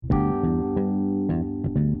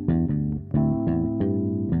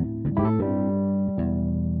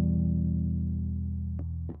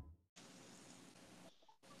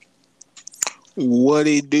What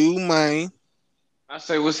it do, man? I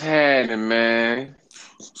say, what's happening, man?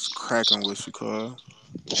 It's cracking with you, Carl.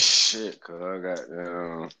 Shit, cuz I got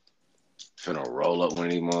finna roll up one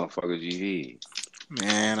of these motherfuckers GV.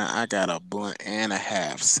 Man, I got a blunt and a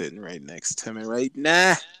half sitting right next to me right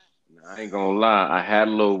now. I ain't gonna lie, I had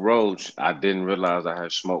a little roach. I didn't realize I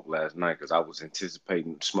had smoked last night because I was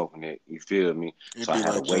anticipating smoking it. You feel me? It So I be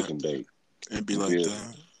had a like that. wake and bake. It be You like feel me?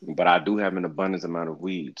 that. But I do have an abundance amount of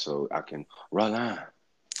weed, so I can roll on.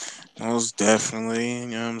 Most definitely. You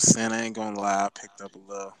know what I'm saying? I ain't gonna lie. I picked up a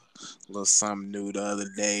little something new the other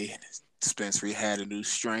day. Dispensary had a new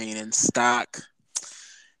strain in stock.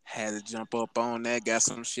 Had to jump up on that. Got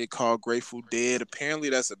some shit called Grateful Dead. Apparently,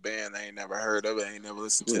 that's a band I ain't never heard of. I ain't never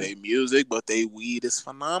listened to Yeah, their music, but they weed is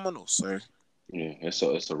phenomenal, sir. yeah. It's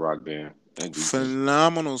a rock band. They decent.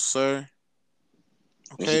 Phenomenal, sir.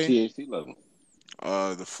 What's your Okay. THC level?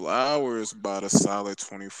 The flour is about a solid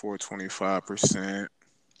 24, 25%.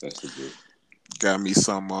 That's a good. Got me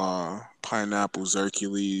some pineapple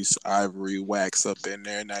Hercules ivory wax up in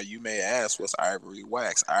there. Now you may ask, what's ivory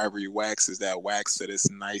wax? Ivory wax is that wax that is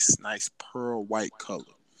nice pearl white color.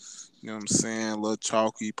 You know what I'm saying? A little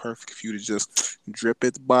chalky, perfect for you to just drip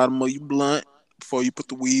at the bottom of your blunt before you put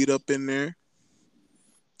the weed up in there.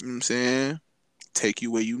 You know what I'm saying? Take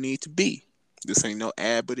you where you need to be. This ain't no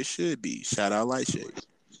ad, but it should be. Shout out Lightshade.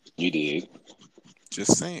 You did.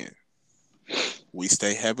 Just saying. We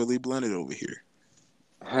stay heavily blended over here.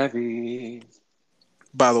 Heavy.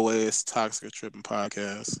 By the way, it's Toxic Tripping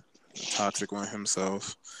Podcast. Toxic One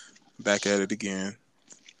himself. Back at it again.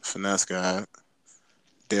 Finesse God.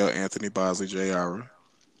 Dale Anthony Bosley Jr.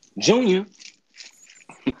 Junior.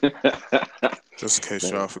 Just in case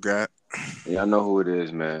Man, y'all forgot. y'all know who it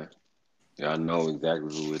is, man. Y'all know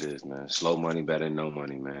exactly who it is, man. Slow money better than no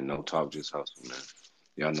money, man. No talk, just hustle, man.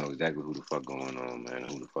 Y'all know exactly who the fuck going on, man.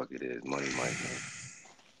 Who the fuck it is. Money Mike, man.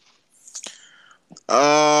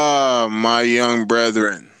 My young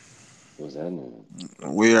brethren. What's that name?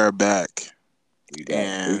 We are back. We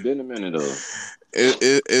back. It's And been a minute though.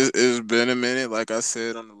 it's been a minute. Like I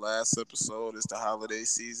said on the last episode, it's the holiday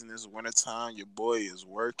season. It's wintertime. Your boy is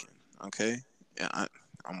working. Okay? Yeah,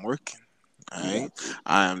 I'm working. All You right. got to.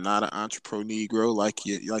 I am not an entrepreneur negro like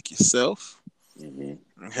yourself.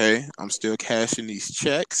 Mm-hmm. Okay. I'm still cashing these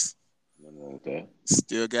checks. Nothing wrong with that.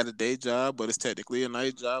 Still got a day job, but it's technically a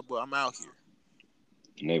night job. But I'm out here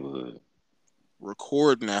Neighborhood.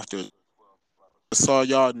 recording after. So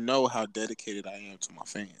y'all know how dedicated I am to my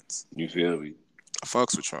fans. You feel me? I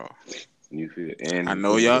fucks with y'all. You feel and I you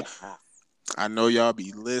know putting y'all. it hot. I know y'all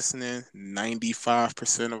be listening.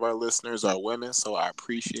 95% of our listeners are women, so I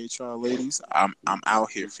appreciate y'all, ladies. I'm We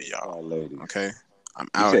out here for appreciate y'all. y'all ladies. Okay, I'm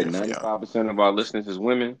You out said here for y'all. 95% of our listeners is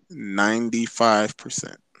women.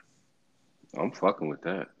 95%. I'm fucking with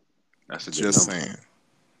that. That's a good Just number. saying.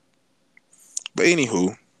 But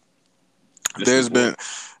anywho, Just there's been support.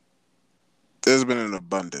 there's been an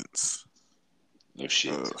abundance No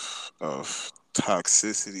shit. of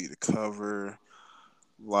toxicity to cover.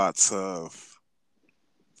 Lots of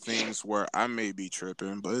things where I may be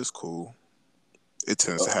tripping, but it's cool. It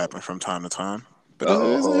tends to Uh-oh. happen from time to time. But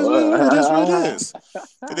it is what it Uh-oh. is.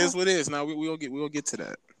 It is what it is. Now we'll get to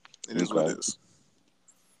that. It is what it Okay. is.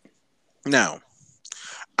 Now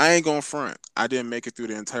I ain't gonna front. I didn't make it through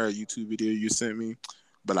the entire YouTube video you sent me,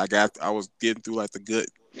 but I was getting through like the good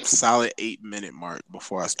solid 8 minute mark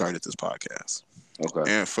before I started this podcast.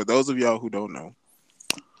 Okay. And for those of y'all who don't know,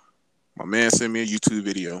 my man sent me a YouTube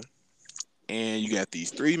video, and you got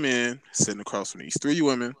these three men sitting across from these three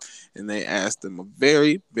women, and they asked them a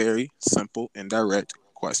very simple and direct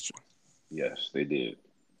question. Yes, they did.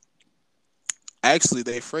 Actually,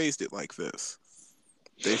 they phrased it like this.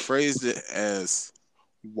 They phrased it as,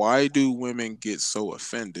 why do women get so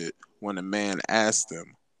offended when a man asks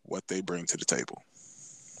them what they bring to the table?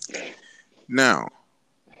 Now,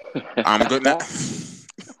 I'm gonna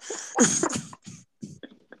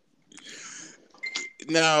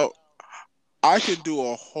now I could do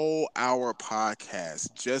a whole hour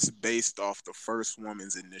podcast just based off the first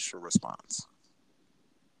woman's initial response.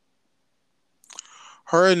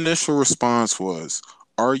 Her initial response was,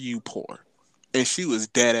 "Are you poor?" And she was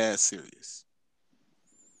dead ass serious.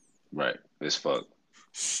 Right. It's fuck.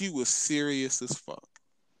 She was serious as fuck.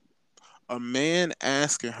 A man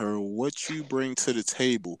asking her what you bring to the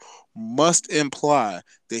table must imply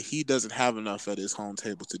that he doesn't have enough at his home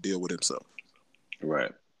table to deal with himself.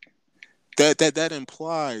 Right. That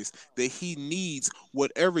implies that he needs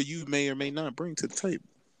whatever you may or may not bring to the table.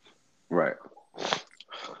 Right.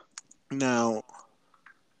 Now,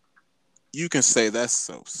 you can say that's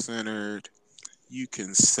self-centered. You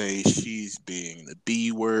can say she's being the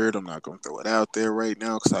B word. I'm not going to throw it out there right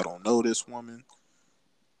now because I don't know this woman.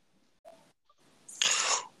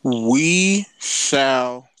 We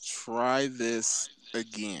shall try this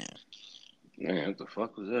again. Man, what the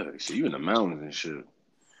fuck was that? See, you in the mountains and shit.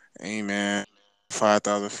 Hey, man.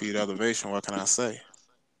 5,000 feet elevation. What can I say?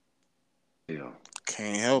 Yeah,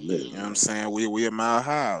 Can't help it. You know what I'm literally. saying? We a mile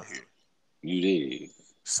high out here. You did.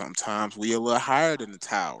 Sometimes we a little higher than the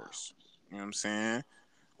towers. You know what I'm saying?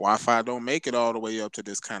 Wi-Fi don't make it all the way up to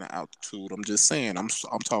this kind of altitude. I'm just saying. I'm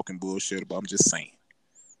talking bullshit, but I'm just saying.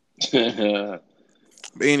 You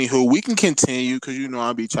But anywho, we can continue because you know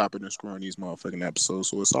I'll be chopping and screwing these motherfucking episodes,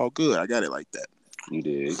 so it's all good. I got it like that.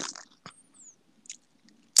 did.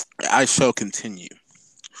 I shall continue.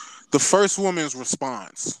 The first woman's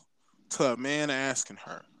response to a man asking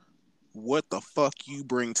her, "What the fuck you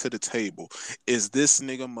bring to the table?" is this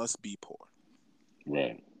nigga must be poor.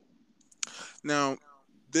 Right. Now,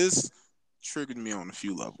 this triggered me on a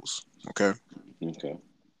few levels, okay? Okay.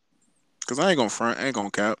 Because I ain't gonna front, I ain't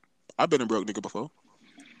gonna cap. I've been a broke nigga before.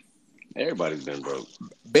 Everybody's been broke.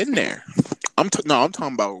 Been there. I'm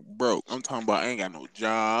talking about broke. I'm talking about I ain't got no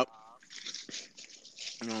job.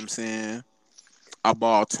 You know what I'm saying? I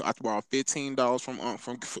borrowed $15 from you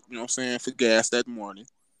know what I'm saying for gas that morning.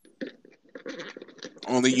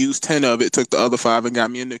 Only used 10 of it, took the other 5 and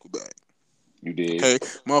got me a nickel bag. You did. Okay?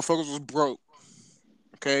 Motherfuckers was broke.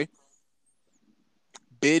 Okay?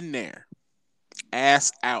 Been there.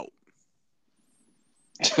 Ass out.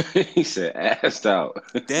 He said assed out.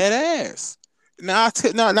 Dead ass. Now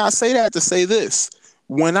I say that to say this.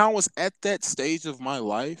 When I was at that stage of my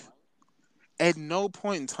life, at no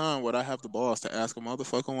point in time would I have the balls to ask a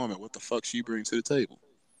motherfucking woman what the fuck she brings to the table.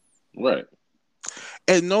 Right.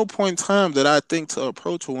 At no point in time did I think to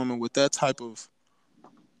approach a woman with that type of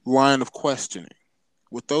line of questioning,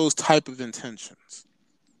 with those type of intentions.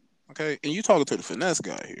 Okay? And you talking to the finesse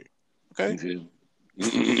guy here. Okay? You feel?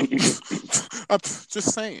 I'm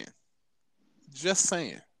just saying. Just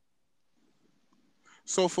saying.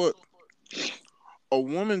 So for a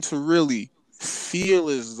woman to really feel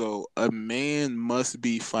as though a man must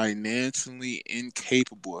be financially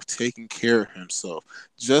incapable of taking care of himself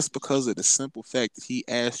just because of the simple fact that he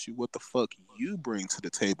asked you what the fuck you bring to the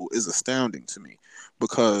table is astounding to me,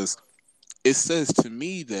 because it says to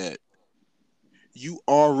me that you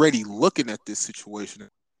already looking at this situation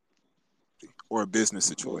or a business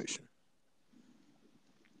situation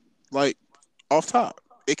like off top.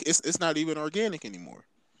 It's not even organic anymore.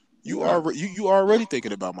 Nah. You already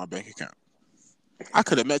thinking about my bank account. I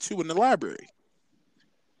could have met you in the library.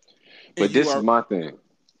 And But you this is are my thing.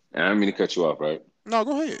 And I don't mean to cut you off, right? no,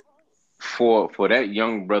 go ahead. For that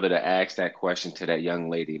young brother to ask that question to that young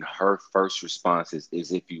lady, and her first response is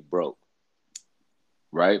if you broke,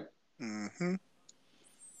 right? Mm-hmm.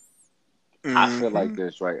 I feel like Mm-hmm.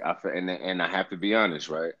 this, right? I feel, and I have to be honest,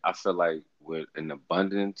 right? I feel like with an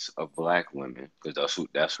abundance of black women, because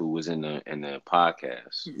that's who was in the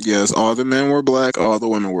podcast. Yes, all the men were black, all the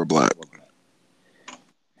women were black.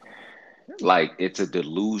 Like it's a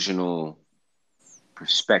delusional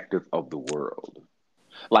perspective of the world.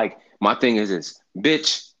 Like my thing is this,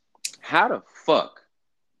 bitch, how the fuck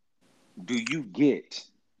do you get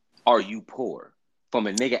are you poor from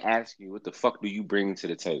a nigga asking you what the fuck do you bring to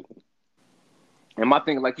the table? And my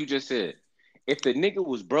thing, like you just said, if the nigga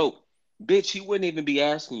was broke, bitch, he wouldn't even be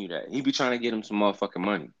asking you that. He'd be trying to get him some motherfucking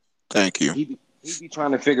money. Thank you. He'd be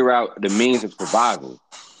trying to figure out the means of survival.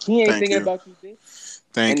 He ain't Thank thinking you. about you, bitch.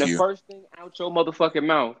 And Thank the you. first thing out your motherfucking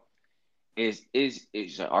mouth is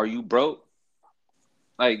are you broke?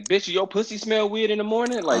 Like, bitch, your pussy smell weird in the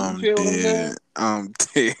morning? Like, you I'm feel what I'm dead. saying? I'm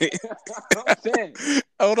dead. I'm saying.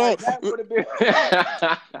 Hold on. Like that would have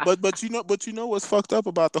been But you know what's fucked up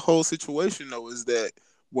about the whole situation though is that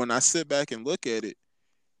when I sit back and look at it,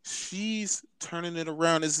 she's turning it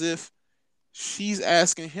around as if she's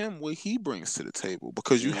asking him what he brings to the table,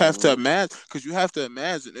 because Mhm. you have to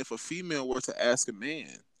imagine if a female were to ask a man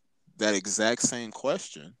that exact same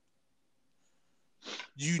question,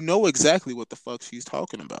 you know exactly what the fuck she's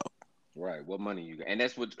talking about. Right. What money you got? And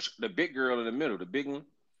that's what the big girl in the middle, the big one,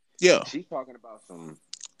 Yeah. she's talking about some.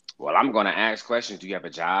 Well, I'm gonna ask questions. Do you have a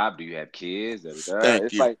job? Do you have kids? Da, da, da. Thank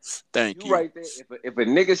It's you. like Thank you you. right there. If a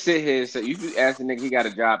nigga sit here and say you ask a nigga he got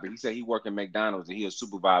a job and he said he working McDonald's and he a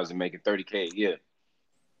supervisor making 30K a year,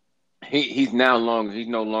 he's no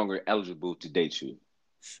longer eligible to date you.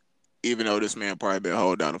 Even though this man probably been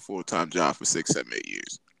holding down a full time job for 6, 7, 8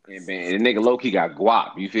 years. And man, the nigga low key got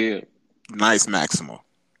guap. You feel? Nice Maximo.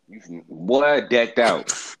 What decked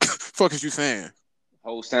out? Fuck is you saying?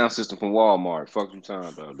 Whole sound system from Walmart. Fuck you talking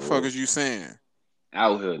about, Fuck dog? is you saying?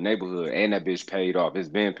 Out here, neighborhood, and that bitch paid off. It's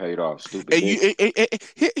been paid off. Stupid And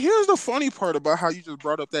bitch. here's the funny part about how you just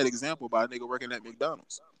brought up that example about a nigga working at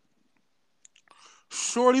McDonald's.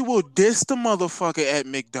 Shorty will diss the motherfucker at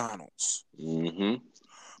McDonald's, Mm-hmm.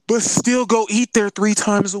 but still go eat there 3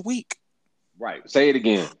 times a week. Right. Say it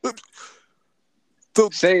again. So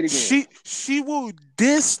Say it again. she will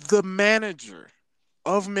diss the manager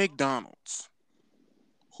of McDonald's,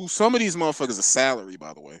 who some of these motherfuckers are salary,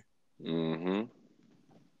 by the way, Mm-hmm.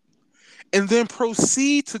 and then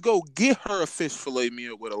proceed to go get her a fish fillet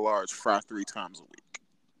meal with a large fry 3 times a week.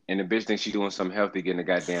 And the bitch thinks she doing something healthy, getting a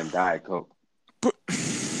goddamn Diet Coke. But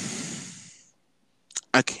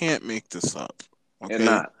I can't make this up. They're Okay,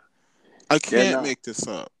 not. I They're can't not. make this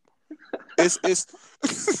up. It's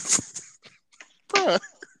bruh.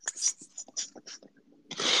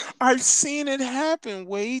 I've seen it happen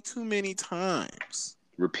way too many times.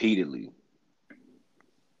 Repeatedly.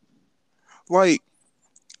 Like,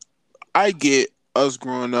 I get us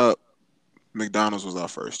growing up, McDonald's was our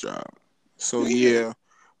first job. So yeah,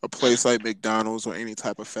 a place like McDonald's or any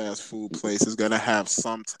type of fast food place is gonna have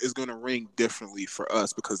is gonna ring differently for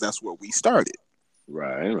us because that's where we started.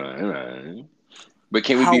 Right. But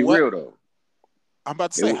can we How be what real though? I'm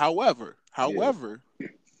about to It say, was, however, yeah.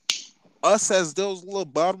 us as those little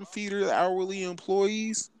bottom feeder hourly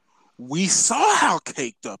employees, we saw how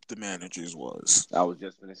caked up the managers was. I was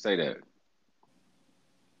just gonna say that.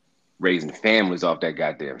 Raising families off that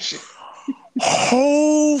goddamn shit.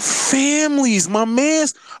 Whole families, my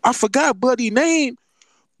man's. I forgot Buddy name.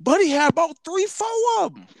 Buddy had about 3, 4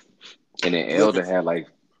 of them And then living. Elder had like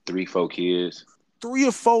 3, 4 kids. 3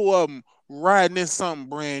 or 4 of them riding in something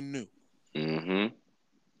brand new. Mm-hmm.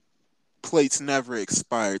 Plates never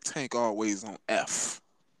expired. Tank always on F.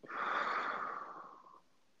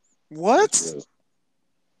 That's What? real.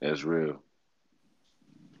 That's real.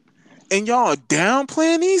 And y'all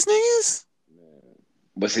downplaying these niggas?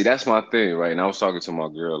 But see, that's my thing, right? And I was talking to my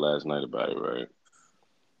girl last night about it, right?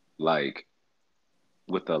 Like,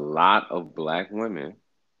 with a lot of black women,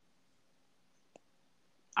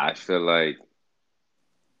 I feel like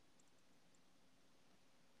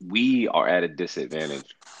we are at a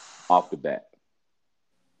disadvantage off the bat.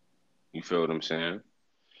 You feel what I'm saying?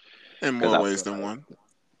 In Because more I ways feel than like, one.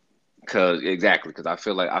 because I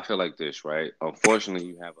feel like this, right? Unfortunately,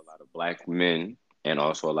 you have a lot of black men and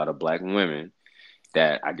also a lot of black women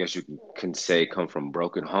that I guess you can say come from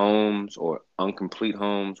broken homes or incomplete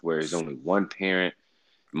homes where there's only one parent,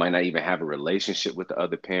 might not even have a relationship with the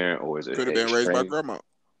other parent, or is Could have been raised by estranged. grandma.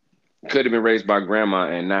 Could have been raised by grandma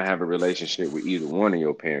and not have a relationship with either one of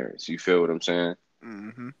your parents. You feel what I'm saying?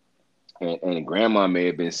 Mm-hmm. And grandma may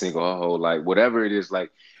have been single her whole life. Whatever it is, like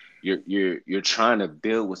you're trying to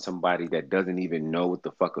build with somebody that doesn't even know what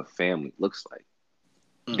the fuck a family looks like.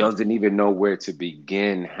 Mm. Doesn't even know where to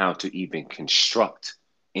begin, how to even construct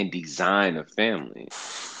and design a family.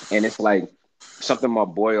 And it's like something my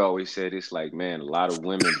boy always said. It's like, man, a lot of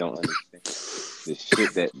women don't understand the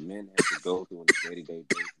shit that men have to go through on a day-to-day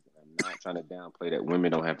basis. And I'm not trying to downplay that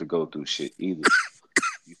women don't have to go through shit either.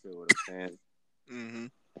 You feel what I'm saying? Mm-hmm.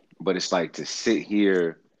 But it's like to sit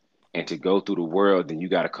here and to go through the world, then you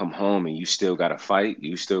got to come home and you still got to fight.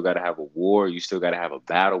 You still got to have a war. You still got to have a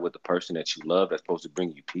battle with the person that you love that's supposed to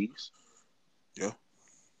bring you peace. Yeah.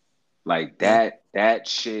 Like Yeah. that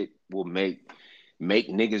shit will make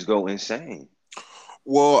niggas go insane.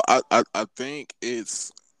 Well, I think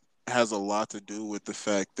it's has a lot to do with the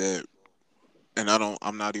fact that, and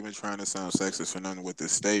I'm not even trying to sound sexist or nothing with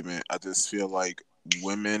this statement. I just feel like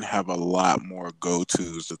women have a lot more go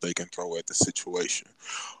tos that they can throw at the situation.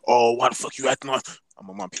 Oh, why the fuck you acting like I'm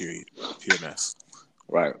on my period? PMS.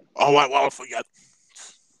 Right. Oh, why the fuck you acting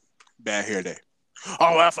bad hair day?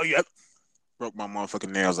 Oh, why the fuck you acting broke my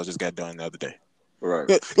motherfucking nails I just got done the other day. Right.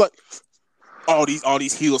 Like all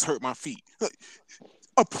these heels hurt my feet. Like,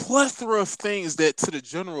 a plethora of things that to the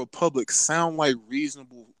general public sound like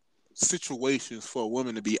reasonable situations for a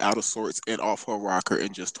woman to be out of sorts and off her rocker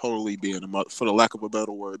and just totally being for the lack of a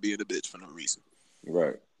better word, being a bitch for no reason.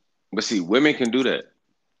 Right. But see, women can do that.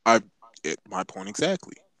 I my point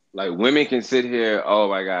exactly. Like women can sit here, oh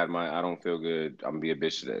my God, I don't feel good. I'm gonna be a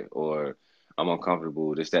bitch today, or I'm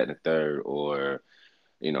uncomfortable, this, that, and the third, or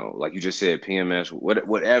like you just said, PMS,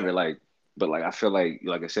 whatever. Like, but like I feel like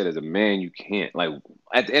I said, as a man, you can't. Like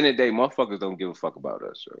at the end of the day, motherfuckers don't give a fuck about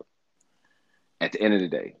us. So at the end of the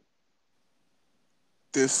day,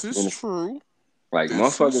 This is and true. like This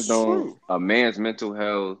motherfuckers is don't. true. A man's mental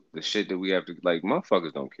health, the shit that we have to like,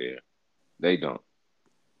 motherfuckers don't care. They don't.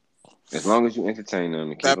 As long as you entertain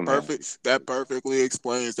them and keep them happy. That perfectly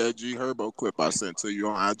explains that G Herbo clip I sent to you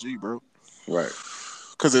on IG, bro. Right.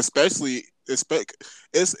 Because especially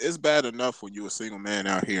It's bad enough when you're a single man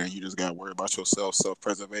out here and you just got to worry about yourself, self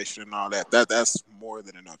preservation, and all that. That's more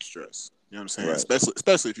than enough stress. You know what I'm saying? Right.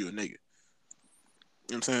 Especially if you're a nigga. You know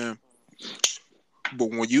what I'm saying? But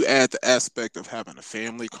when you add the aspect of having a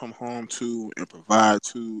family come home to and provide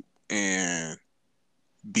to and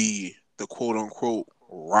be the quote unquote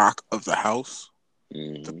rock of the house,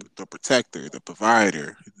 Mm-hmm. the protector, the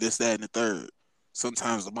provider, this, that, and the third.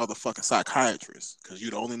 Sometimes the motherfucking psychiatrist, because you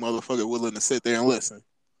the only motherfucker willing to sit there and listen.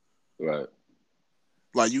 Right.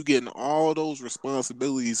 Like you getting all those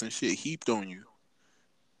responsibilities and shit heaped on you,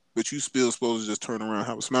 but you still supposed to just turn around,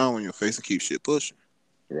 have a smile on your face, and keep shit pushing.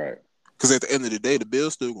 Right. Because at the end of the day, the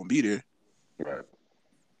bill's still gonna be there. Right. You know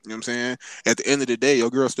what I'm saying? At the end of the day, your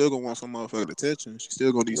girl still gonna want some motherfucking attention. She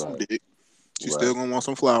still gonna need some Right. dick. She's Right. still gonna want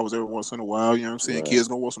some flowers every once in a while. You know what I'm saying? Right. Kids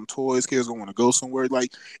gonna want some toys. Kids gonna want to go somewhere.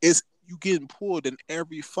 Like it's you getting pulled in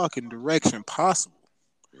every fucking direction possible.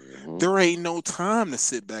 Mm-hmm. There ain't no time to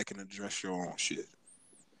sit back and address your own shit.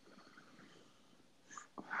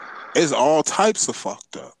 It's all types of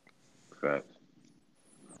fucked up. Right.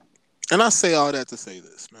 And I say all that to say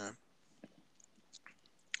this, man.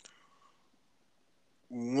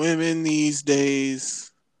 Women these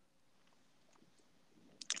days,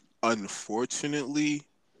 unfortunately,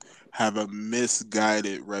 have a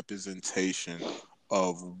misguided representation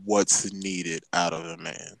of what's needed out of a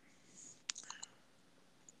man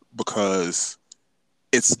because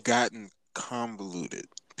it's gotten convoluted.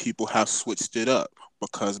 People have switched it up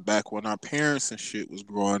because back when our parents and shit was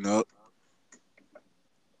growing up,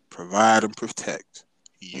 provide and protect.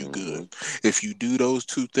 You Mm-hmm. good. If you do those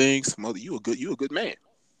two things, mother, you a good man.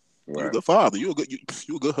 You a Right. good father. You a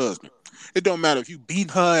good husband. It don't matter if you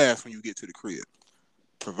beat her ass when you get to the crib.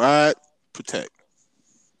 Provide, protect.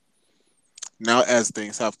 Now as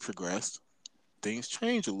things have progressed, things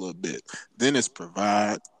change a little bit. Then it's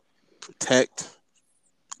provide, protect,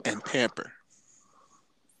 and pamper.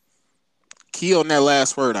 Key on that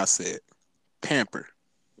last word I said. Pamper.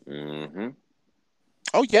 Mm-hmm.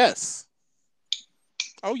 Oh yes.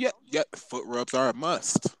 Oh yeah. Yeah. Foot rubs are a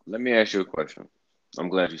must. Let me ask you a question. I'm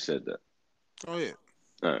glad you said that. Oh yeah.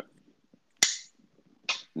 All right.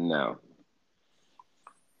 Now,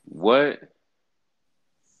 what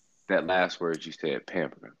that last word you said,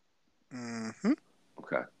 pamper. Mm-hmm.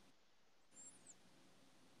 Okay.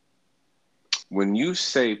 When you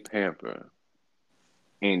say pamper,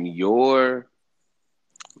 in your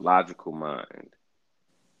logical mind,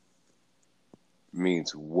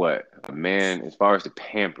 means what? A man, as far as the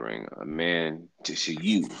pampering, a man to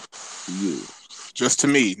you. Just to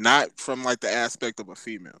me, not from like the aspect of a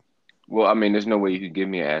female. Well, I mean, there's no way you could give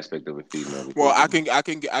me an aspect of a female Well, because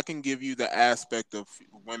I can give you the aspect of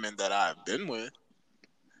women that I've been with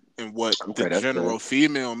and what the okay, that's fair. general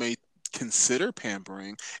female may consider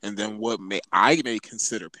pampering, and then what may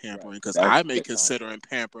consider pampering Right. because That's I may consider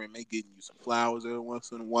pampering, may getting you some flowers every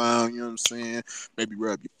once in a while. You know what I'm saying? Maybe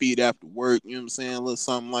rub your feet after work. You know what I'm saying? A little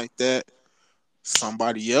something like that.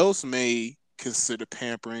 Somebody else may consider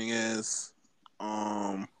pampering as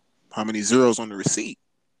how many zeros on the receipt.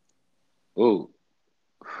 oh,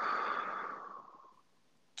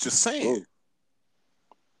 Just saying. oh,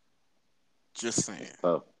 Just saying. that's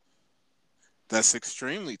tough. That's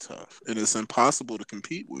extremely tough, and it's impossible to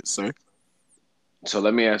compete with, sir. So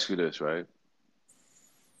let me ask you this, right?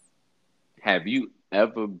 Have you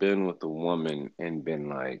ever been with a woman and been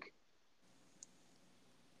like,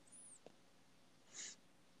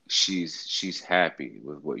 she's happy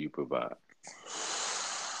with what you provide?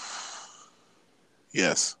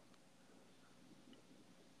 Yes.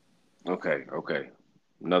 Okay, okay.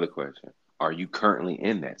 Another question. Are you currently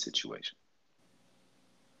in that situation?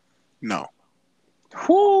 No.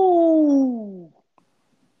 Whoo!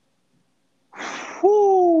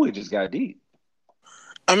 Whoo! It just got deep.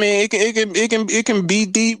 I mean, it can be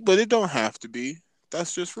deep, but it don't have to be.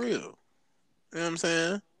 That's just real. You know what I'm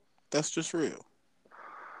saying? That's just real.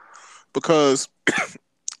 Because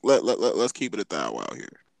let's keep it a thou out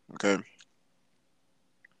here. Okay.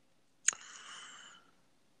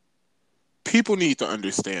 People need to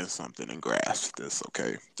understand something and grasp this,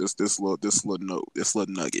 okay? This little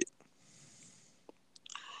nugget.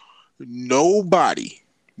 Nobody,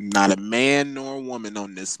 not a man nor a woman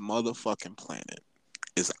on this motherfucking planet,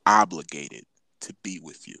 is obligated to be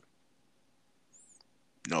with you.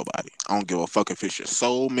 Nobody. I don't give a fuck if it's your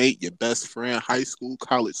soulmate, your best friend, high school,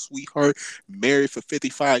 college sweetheart, married for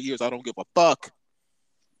 55 years. I don't give a fuck.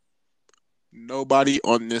 Nobody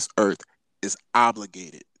on this earth is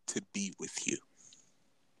obligated to be with you.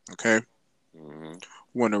 Okay? Hmm.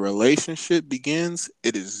 When a relationship begins,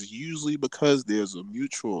 it is usually because there's a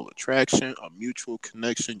mutual attraction, a mutual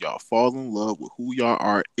connection. Y'all fall in love with who y'all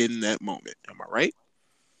are in that moment. Am I right?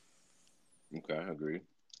 Okay, I agree.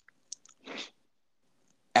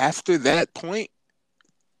 After that point,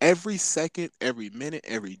 every second, every minute,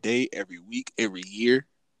 every day, every week, every year,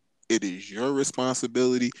 it is your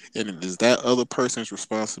responsibility and it is that other person's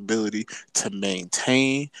responsibility to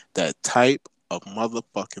maintain that type of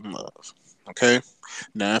motherfucking love. Okay?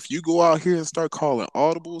 Now, if you go out here and start calling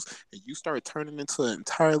audibles and you start turning into an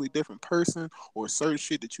entirely different person or certain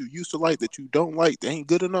shit that you used to like that you don't like, that ain't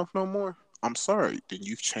good enough no more, I'm sorry. Then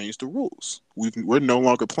you've changed the rules. We're no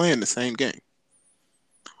longer playing the same game.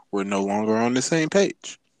 We're no longer on the same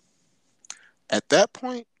page. At that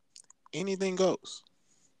point, anything goes.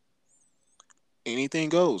 Anything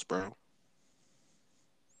goes, bro.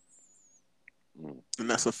 Mm. And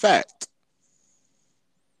that's a fact.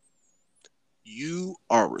 You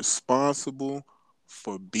are responsible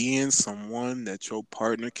for being someone that your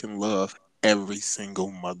partner can love every single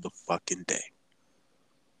motherfucking day.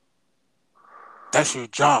 That's your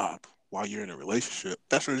job while you're in a relationship.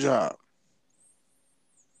 That's your job.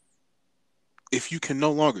 If you can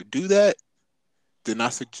no longer do that, then I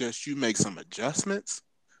suggest you make some adjustments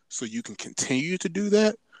so you can continue to do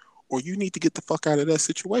that, or you need to get the fuck out of that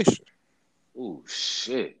situation. Oh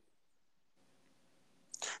shit.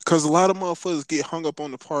 Because a lot of motherfuckers get hung up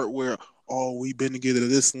on the part where, oh, we've been together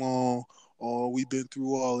this long. Oh, we've been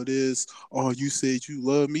through all of this. Oh, you said you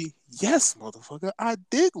love me. Yes, motherfucker, I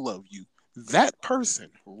did love you. That person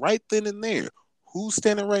right then and there, who's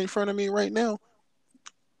standing right in front of me right now?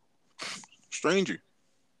 Stranger.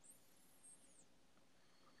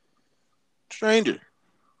 Stranger.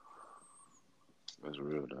 That's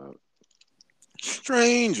real, dog.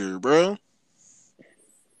 Stranger, bro.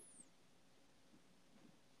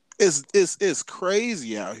 It's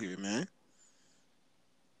crazy out here, man.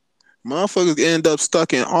 Motherfuckers end up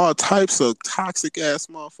stuck in all types of toxic ass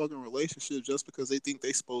motherfucking relationships just because they think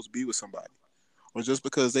they supposed to be with somebody. Or just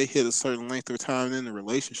because they hit a certain length of time in the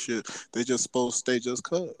relationship, they just supposed to stay just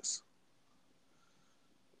cause.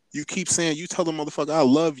 You keep saying you tell the motherfucker I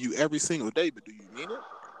love you every single day, but do you mean it?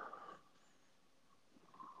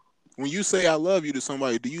 When you say I love you to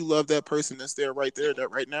somebody, do you love that person that's there right there,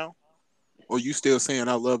 that right now? Or you still saying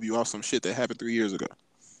I love you off some shit that happened 3 years ago?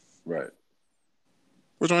 Right.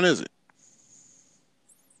 Which one is it?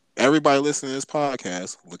 Everybody listening to this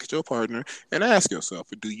podcast, look at your partner and ask yourself,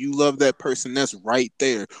 do you love that person that's right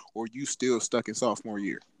there, or you still stuck in sophomore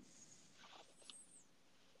year?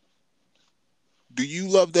 Do you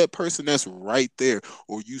love that person that's right there,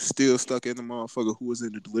 or you still stuck in the motherfucker who was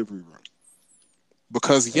in the delivery room?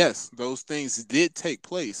 Because And yes, those things did take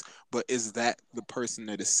place, but is that the person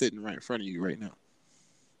that is sitting right in front of you right now?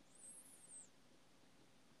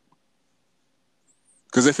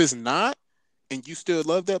 Because if it's not, and you still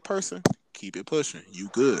love that person, keep it pushing. You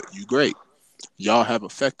good. You great. Y'all have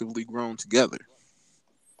effectively grown together.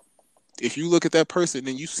 If you look at that person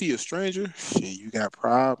and you see a stranger, shit, you got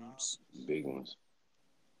problems. big ones.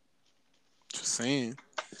 Just saying.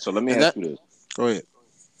 So let me And ask that, you this. go ahead.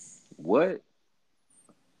 What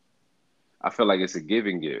I feel like it's a give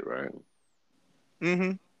and get, right?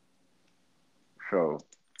 Mm-hmm. So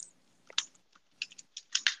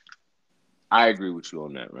I agree with you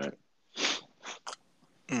on that, right?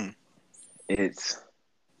 Mm. It's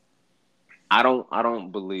I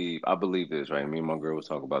don't believe I believe this, right? Me and my girl was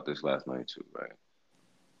talking about this last night too, right?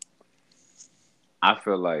 I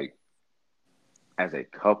feel like as a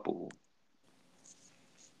couple,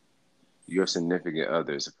 your significant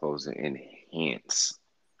other is supposed to enhance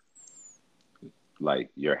like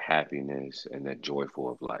your happiness and the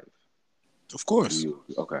joyful of life. Of Do course. you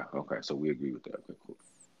okay, so we agree with that. Okay, cool.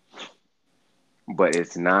 But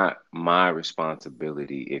it's not my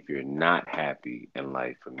responsibility if you're not happy in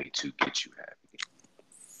life for me to get you happy.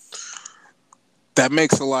 That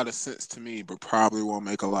makes a lot of sense to me, but probably won't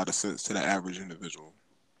make a lot of sense to the average individual.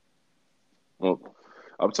 Well,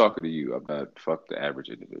 I'm talking to you. I'm not fuck the average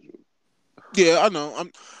individual. Yeah, I know.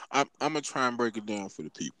 I'm gonna try and break it down for the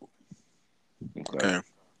people. Okay. Okay.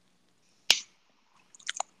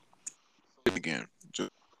 Again,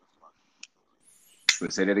 just,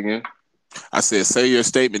 Let's say that again. I said say your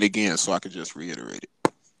statement again so I could just reiterate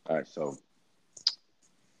it. All right. So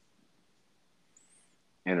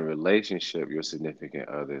in a relationship, your significant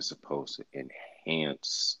other is supposed to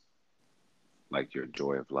enhance like your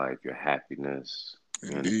joy of life, your happiness.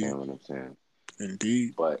 You Indeed. understand what I'm saying?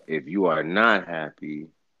 Indeed. But if you are not happy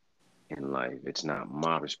in life, it's not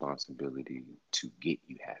my responsibility to get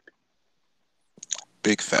you happy.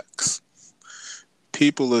 Big facts.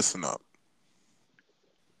 People listen up.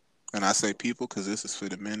 And I say people because this is for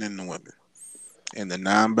the men and the women, and the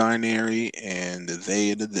non-binary, and the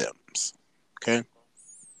they and the thems. Okay.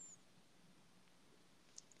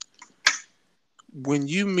 When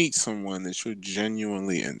you meet someone that you're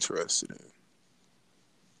genuinely interested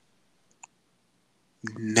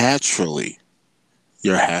in, naturally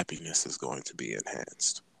your happiness is going to be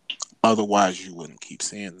enhanced. Otherwise, you wouldn't keep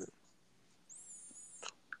seeing them.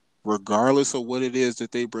 Regardless of what it is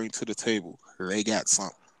that they bring to the table, they got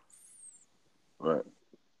something. Right.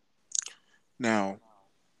 Now,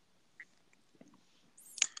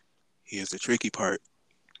 here's the tricky part.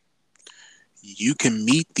 You can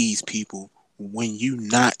meet these people when you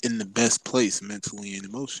not in the best place mentally and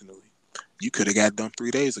emotionally. You could have got done 3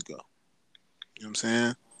 days ago. You know what I'm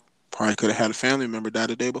saying? Probably could have had a family member die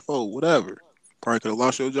the day before, whatever. Probably could have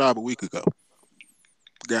lost your job a week ago.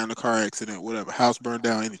 Got in a car accident, whatever. House burned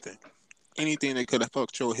down, anything. Anything that could have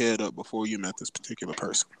fucked your head up before you met this particular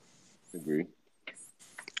person. Agree.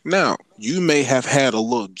 Now, you may have had a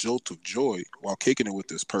little jolt of joy while kicking it with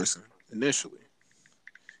this person initially.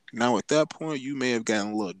 Now, at that point, you may have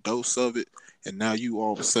gotten a little dose of it, and now you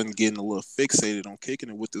all of a sudden getting a little fixated on kicking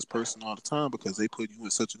it with this person all the time because they put you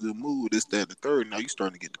in such a good mood, this, that, and the third. Now you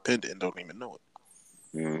starting to get dependent and don't even know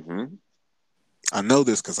it. Mm-hmm. I know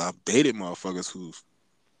this because I've dated motherfuckers who've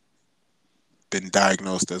been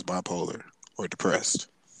diagnosed as bipolar or depressed.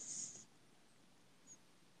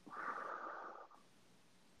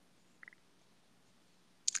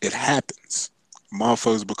 It happens.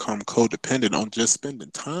 Motherfuckers become codependent on just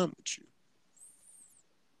spending time with you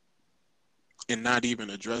and not even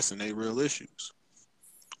addressing their real issues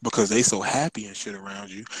because they so happy and shit around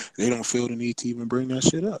you, they don't feel the need to even bring that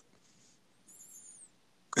shit up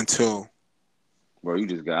until Bro, you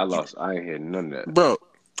just got I you, lost. I ain't hear none of that. bro.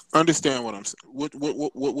 Understand what I'm saying?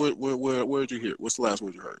 Where'd you hear? What's the last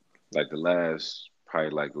word you heard? Like the last, probably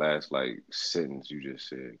like last like sentence you just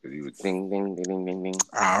said, because you were ding ding ding ding ding ding.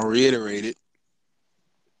 I'll reiterate it.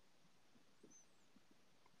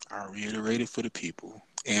 I'll reiterate it for the people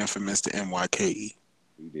and for Mr. NYKE.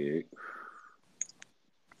 You did.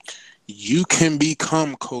 You can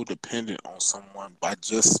become codependent on someone by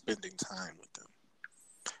just spending time with them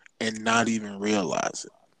and not even realize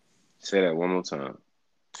it. Say that one more time.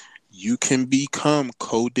 You can become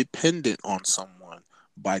codependent on someone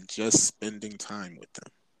by just spending time with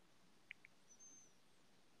them.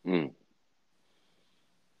 Mm.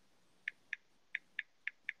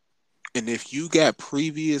 And if you got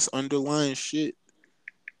previous underlying shit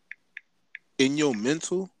in your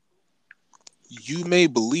mental, you may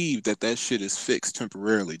believe that that shit is fixed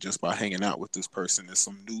temporarily just by hanging out with this person. It's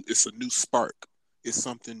a new spark. It's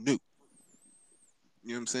something new. You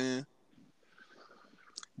know what I'm saying?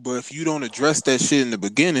 But if you don't address that shit in the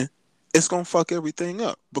beginning, it's gonna fuck everything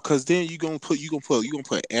up because then you gonna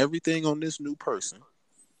put everything on this new person.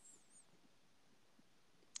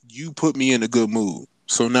 You put me in a good mood,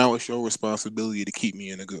 so now it's your responsibility to keep me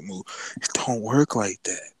in a good mood. It don't work like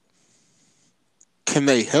that. Can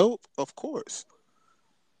they help? Of course,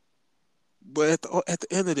 but at the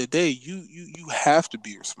end of the day, you have to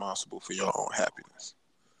be responsible for your own happiness.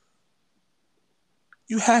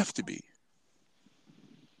 You have to be.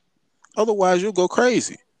 Otherwise, you'll go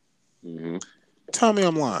crazy. Mm-hmm. Tell me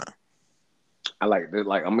I'm lying. I like that.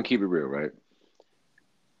 Like I'm gonna keep it real, right?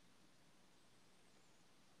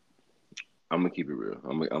 I'm gonna keep it real.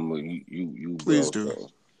 I'm gonna you Please bro. do.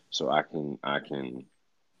 So I can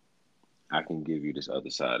give you this other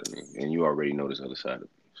side of me, and you already know this other side of me.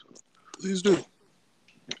 So, Please do.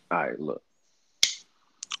 all right, look.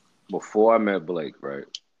 Before I met Blake, right?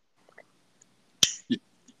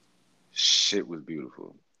 Shit was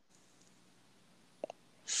beautiful.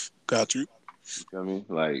 Got you. You feel me?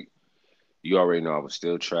 Like you already know, I was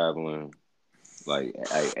still traveling. Like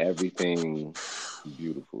everything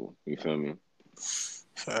beautiful. You feel me?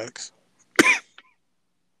 Facts.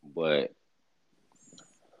 But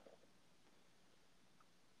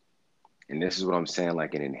and this is what I'm saying,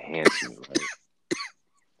 like an enhancement, right?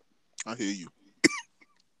 I hear you.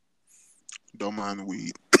 Don't mind the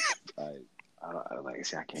weed. Like like I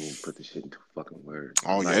said, I can't even put this shit into fucking words.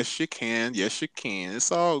 Oh Like yes, you can. Yes, you can.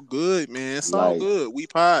 It's all good, man. It's all like good. We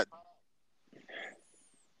pod.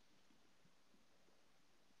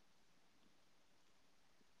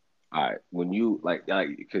 all right, when you like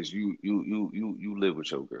because you live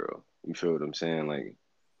with your girl. You feel what I'm saying? Like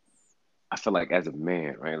I feel like as a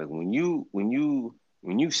man, right? Like when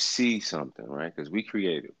you see something, right? Because we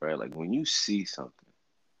creative, right? Like when you see something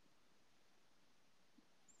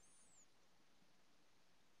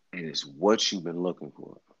and it's what you've been looking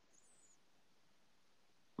for,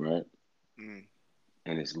 right? Mm,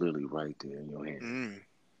 And it's literally right there in your hand. mm.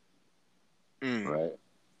 Mm. right?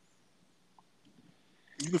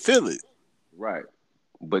 You can feel it. Right.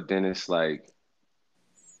 But then it's like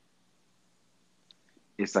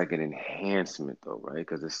an enhancement though, right?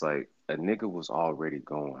 Because it's like a nigga was already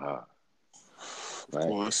going high, Of right?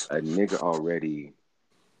 course. A nigga already,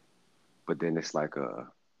 but then it's like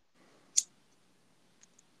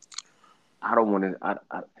I don't want to.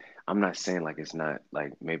 I'm not saying like it's not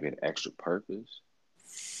like maybe an extra purpose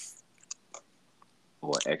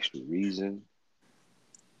or extra reason.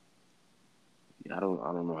 I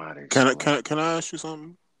don't know how to Can I explain. can I, can I ask you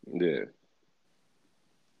something? Yeah.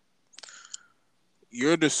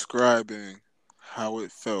 You're describing how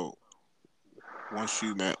it felt once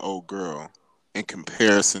you met old girl in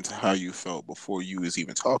comparison to how you felt before you was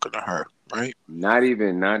even talking to her, right? Not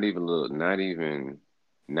even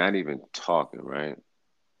talking, right?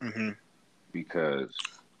 Mm-hmm. Because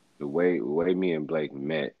the way me and Blake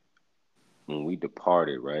met when we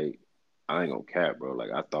departed, right? I ain't gonna cap, bro.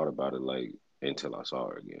 Like I thought about it like until I saw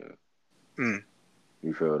her again. Mm.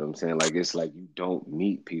 You feel what I'm saying? Like it's like you don't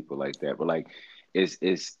meet people like that, but like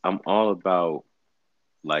it's I'm all about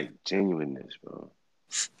like genuineness, bro.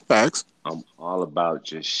 Facts. I'm all about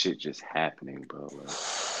just shit just happening, bro. Like,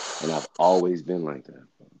 and I've always been like that.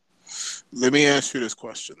 Let me ask you this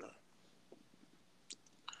question though.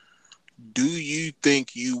 Do you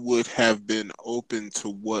think you would have been open to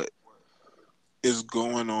what is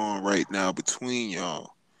going on right now between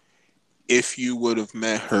y'all if you would have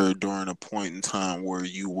met her during a point in time where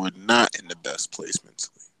you were not in the best place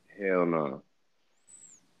mentally? Hell no.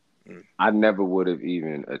 Mm. I never would have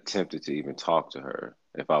even attempted to even talk to her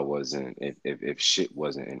if I wasn't if shit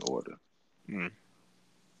wasn't in order. Mm.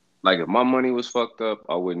 Like if my money was fucked up,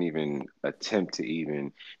 I wouldn't even attempt to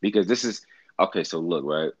even because this is okay. So look,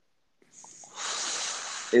 right?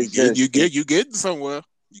 You It's get you just it get you getting somewhere.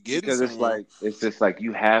 You getting because somewhere. it's just like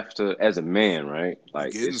you have to as a man, right? You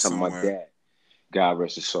Like getting it's something my somewhere. dad, God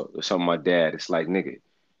rest his soul, it's something my dad. It's like nigga,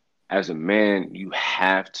 as a man, you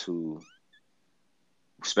have to,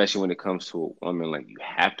 especially when it comes to a woman, like you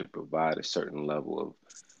have to provide a certain level of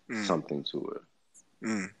Mm. something to her.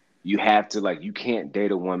 Mm. You have to like you can't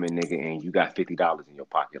date a woman, nigga, and you got $50 in your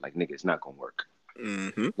pocket. Like nigga, it's not gonna work.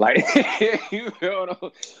 Mm-hmm. Like you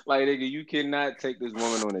know, like nigga, you cannot take this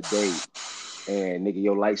woman on a date and nigga,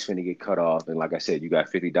 your lights finna get cut off, and like I said, you got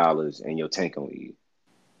 $50 and your tank on E.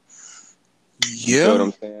 You feel what Yeah.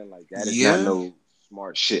 I'm saying? Like that is not Yeah. no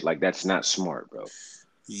smart shit. Like that's not smart, bro.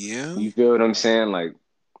 Yeah. You feel what I'm saying? Like,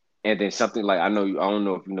 and then something like I don't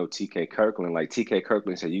know if you know TK Kirkland. Like TK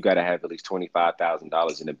Kirkland said, you got to have at least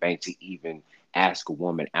 $25,000 in the bank to even ask a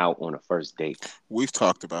woman out on a first date. We've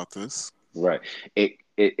talked about this. Right. It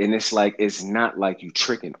and it's like it's not like you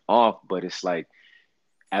tricking off, but it's like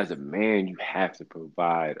as a man, you have to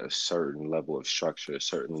provide a certain level of structure, a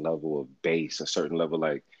certain level of base, a certain level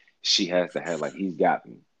like she has to have like he's got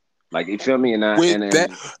me. Like you feel me? And I With that,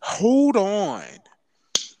 and hold on.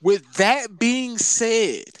 With that being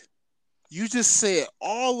said, you just said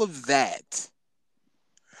all of that.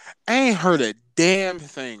 I ain't heard a damn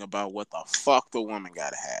thing about what the fuck the woman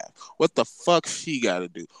gotta have. What the fuck she gotta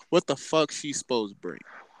do. What the fuck she supposed to bring.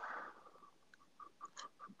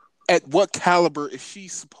 At what caliber is she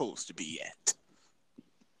supposed to be at?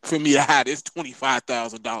 For me to have this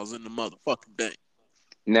 $25,000 in the motherfucking bank.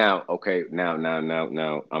 now, okay, now,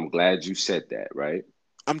 I'm glad you said that, right?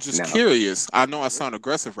 I'm just Now, curious. I know I sound listen,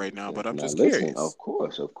 aggressive right now, but I'm now just listen, curious.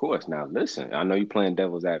 of course. Now listen, I know you're playing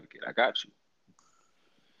devil's advocate. I got you.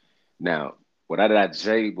 Now, what I did I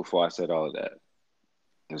say before I said all that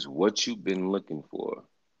is what you've been looking for,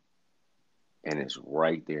 and it's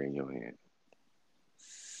right there in your hand,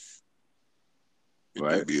 It do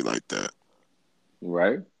right? be like that.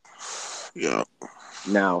 Right? Yeah.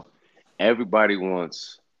 Now, everybody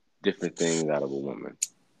wants different things out of a woman.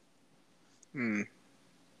 Mm,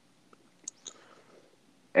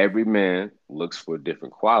 Every man looks for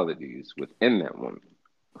different qualities within that woman.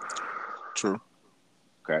 true.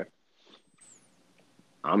 Okay.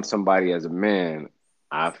 I'm somebody as a man,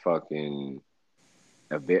 I fucking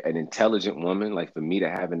an intelligent woman, like for me to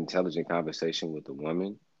have an intelligent conversation with a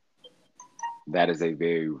woman, that is a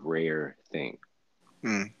very rare thing.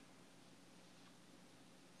 Mm.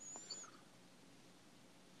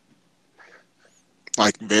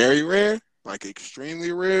 Like very rare? Like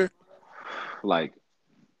extremely rare? Like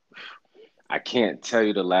I can't tell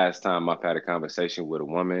you the last time I've had a conversation with a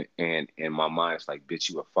woman and in my mind it's like, bitch,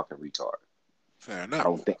 you a fucking retard. Fair I enough.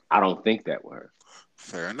 don't think I don't think that with her.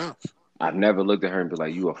 Fair enough. I've never looked at her and be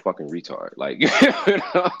like, you a fucking retard. Like you know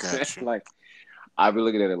what I'm saying? Got you. Like I've been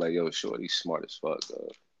looking at her like, yo, shorty's smart as fuck, though.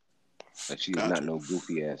 Like she is Got not you. no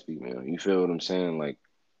goofy ass female. You feel what I'm saying? Like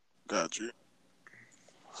Got you.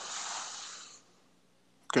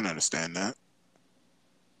 Can understand that.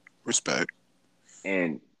 Respect.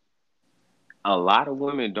 And a lot of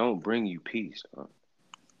women don't bring you peace, huh?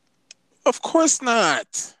 Of course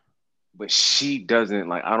not. But she doesn't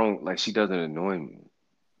like. I don't like. She doesn't annoy me.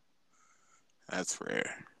 That's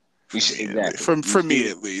rare. You For see, me at least. exactly. You For me see,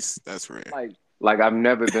 at least, that's rare. like I've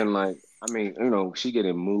never been like. I mean, she get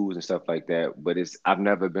in moods and stuff like that. But I've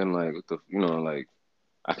never been like, what the, like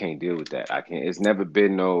I can't deal with that. I can't. It's never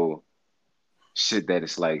been no shit that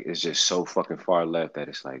it's like it's just so fucking far left that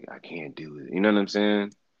it's like I can't do it. You know what I'm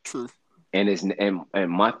saying? True. And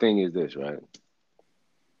and my thing is this, right?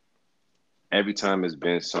 Every time it's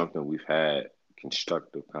been something we've had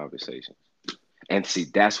constructive conversations. And see,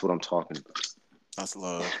 that's what I'm talking about. That's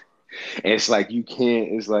love. And it's like you can't,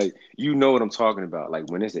 it's like you know what I'm talking about. Like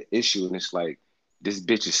when it's an issue and it's like this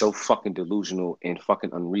bitch is so fucking delusional and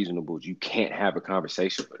fucking unreasonable, you can't have a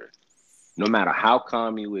conversation with her. No matter how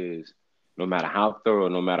calm you is, no matter how thorough,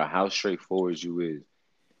 no matter how straightforward you is,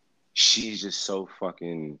 she's just so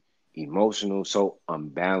fucking emotional, so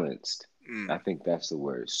unbalanced. I Mm, think that's the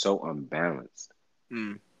word. So unbalanced.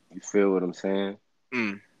 mm, You feel what I'm saying?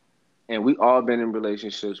 mm. And we all been in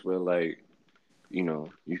relationships where like,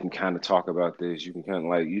 you can kind of talk about this. You can kind of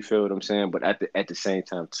like, you feel what I'm saying? But at the same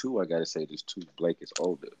time too, I gotta say this too. Blake is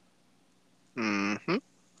older. Mm-hmm.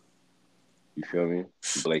 You feel me?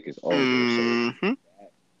 Blake is older, so Mm-hmm.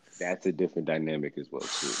 that's a different dynamic as well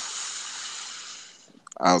too.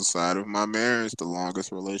 Outside of my marriage, the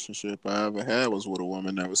longest relationship I ever had was with a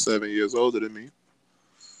woman that was 7 years older than me.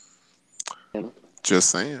 Just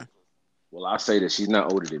saying. Well, I'll say that she's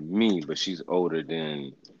not older than me, but she's older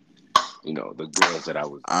than the girls that I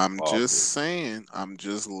was I'm involved just with. saying. I'm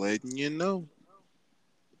just letting you know.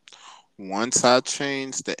 Once I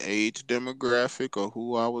changed the age demographic of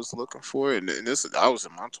who I was looking for, and this I was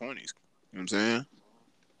in my 20s. You know what I'm saying?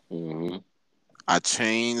 Hmm. I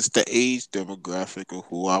changed the age demographic of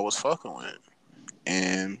who I was fucking with.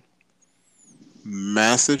 And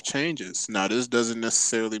massive changes. Now, this doesn't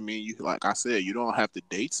necessarily mean you, like I said, you don't have to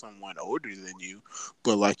date someone older than you,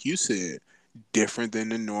 but like you said, different than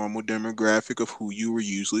the normal demographic of who you were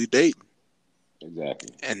usually dating. Exactly.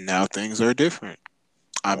 And now things are different.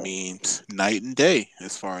 I Right. mean, night and day,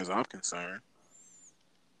 as far as I'm concerned.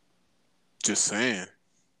 Just saying.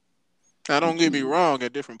 Now, You don't get me too. wrong.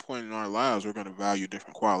 At different point in our lives, we're going to value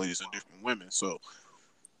different qualities in different women. So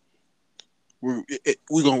we're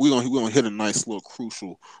gonna hit a nice little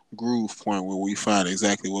crucial groove point where we find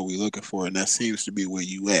exactly what we're looking for, and that seems to be where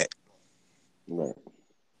you at. Right.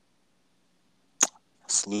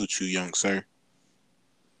 Salute you, young sir.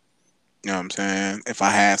 You know what I'm saying? If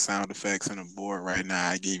I had sound effects on the board right now,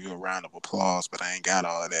 I'd give you a round of applause, but I ain't got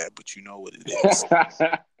all of that. But you know what it is.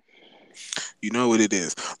 You know what it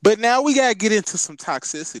is. But now we gotta get into some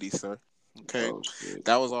toxicity, sir. Okay, Oh shit.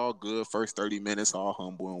 that was all good. First 30 minutes, all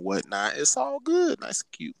humble and whatnot. It's all good, nice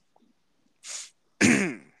and cute.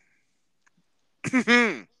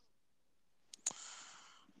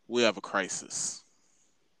 We have a crisis.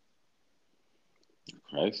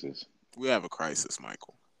 Crisis. We have a crisis,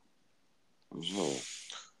 Michael.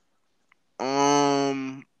 Oh.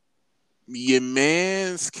 Um, your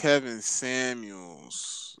man's Kevin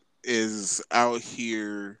Samuels is out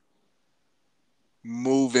here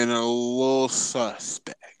moving a little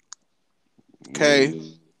suspect. Okay,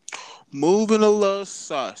 Mm. moving a little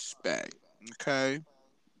suspect. Okay.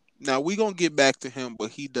 Now we gonna get back to him,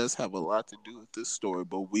 but he does have a lot to do with this story.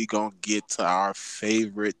 But we gonna get to our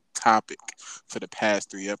favorite topic for the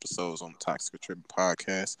past 3 episodes on the Toxic Tripping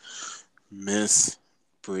podcast, Miss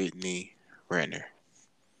Brittany Renner.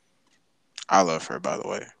 I love her, by the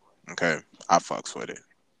way. Okay, I fucks with it.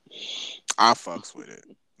 I fucks with it.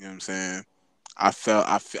 You know what I'm saying? I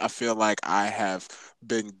feel like I have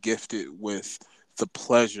been gifted with the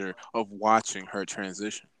pleasure of watching her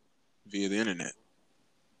transition via the internet.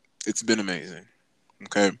 It's been amazing.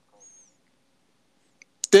 Okay,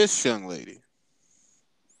 this young lady.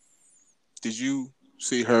 Did you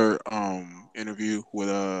see her interview with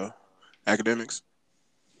academics?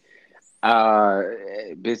 Uh,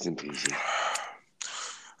 Bits and pieces.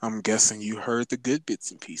 I'm guessing you heard the good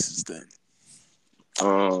bits and pieces then.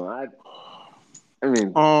 I I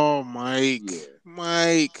mean, Oh, yeah.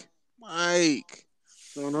 Mike.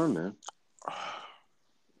 What's going on, man?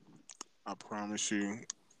 I promise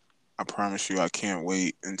you, I can't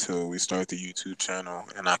wait until we start the YouTube channel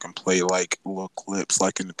and I can play like little clips,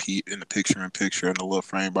 like in the picture in picture and the little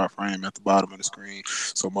frame by frame at the bottom of the screen,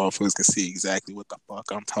 so motherfuckers can see exactly what the fuck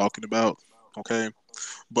I'm talking about. Okay,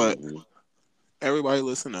 but Hmm. everybody,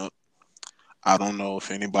 listen up. I don't know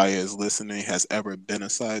if anybody is listening has ever been a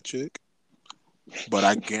side chick, but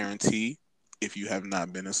I guarantee If you have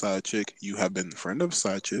not been a side chick, you have been the friend of a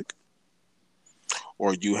side chick,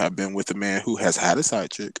 or you have been with a man who has had a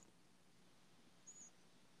side chick.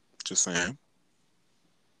 Just saying.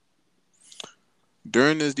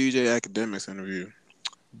 During this DJ Academics interview,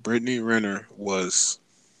 Brittany Renner was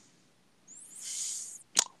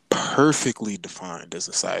perfectly defined as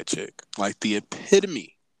a side chick, like the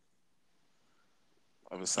epitome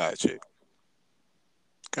of a side chick.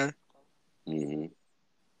 Okay? Mm-hmm.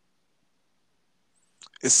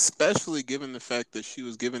 Especially given the fact that she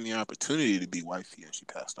was given the opportunity to be wifey and she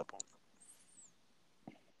passed up on it.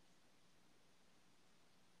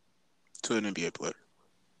 To an NBA player.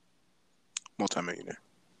 Multi-millionaire.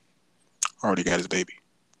 Already got his baby.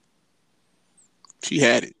 She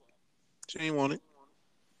had it. She didn't want it.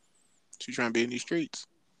 She trying to be in these streets.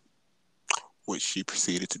 Which she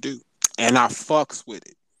proceeded to do. And I fucks with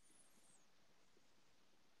it.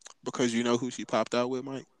 Because you know who she popped out with,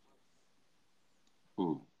 Mike?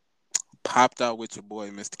 Who? Popped out with your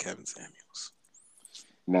boy, Mr. Kevin Samuels.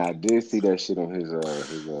 Now I did see that shit on his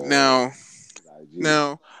Now,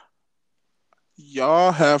 IG.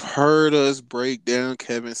 Y'all have heard us break down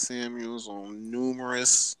Kevin Samuels on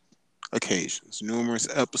numerous occasions, numerous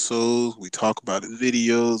episodes. We talk about his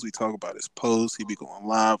videos, we talk about his posts. He be going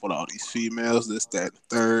live with all these females, this, that, and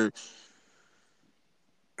the third.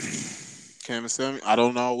 Kevin Samuels, I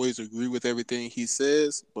don't always agree with everything he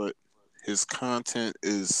says, but his content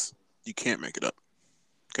is, you can't make it up.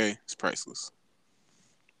 Okay? It's priceless.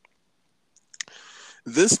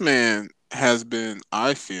 This man has been,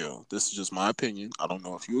 I feel, this is just my opinion. I don't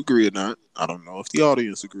know if you agree or not. I don't know if the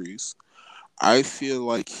audience agrees. I feel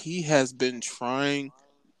like he has been trying.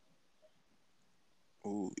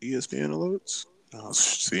 Oh, ESPN alerts. Oh,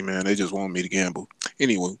 see, man, they just want me to gamble.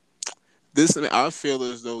 Anyway, I feel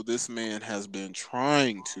as though this man has been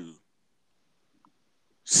trying to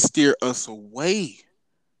steer us away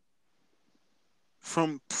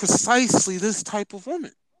from precisely this type of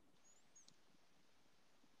woman.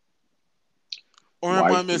 Or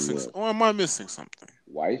am I missing? Or am I missing something?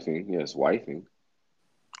 Wifing, yes, wifing.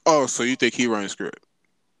 Oh, so you think he runs script?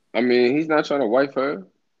 I mean, he's not trying to wife her.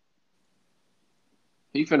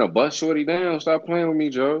 He finna bust shorty down. Stop playing with me,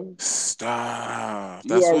 Joe. Stop. You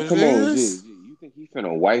That's already what it come on, G. is. You think he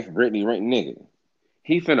finna wife Brittany right, nigga?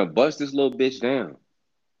 He finna bust this little bitch down.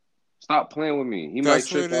 Stop playing with me. He might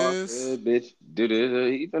That's what trick it off. is. Bitch, did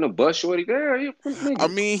it? He finna bust shorty down. He a freak I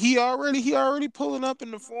nigga. mean, he already pulling up in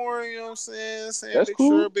the foreign, you know what I'm saying? Saying That's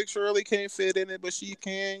cool. Big Shirley can't fit in it, but she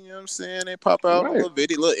can, you know what I'm saying? They pop out in Right.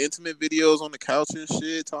 little intimate videos on the couch and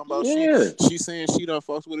shit, talking about Yeah. she saying she done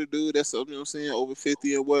fucked with a dude that's, you know what I'm saying, over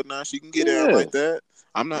 50 and whatnot. She can get down Yeah. like that.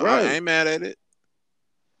 I Right. ain't mad at it.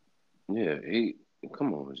 Yeah.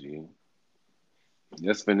 Come on, G.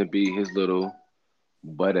 That's finna be his little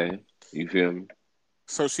buddy. You feel me?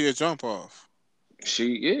 So she a jump off. Yeah,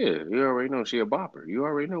 you already know she a bopper. You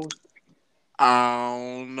already know. I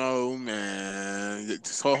don't know, man.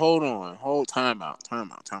 So hold on. Time out.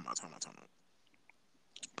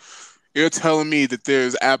 You're telling me that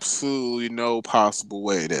there's absolutely no possible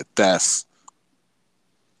way that that's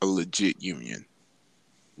a legit union.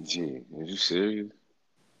 G, are you serious?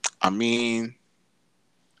 I mean,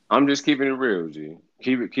 I'm just keeping it real, G.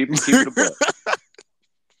 Keep it a buck.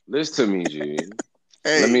 Listen to me, G.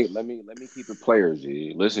 Let hey, me keep it player,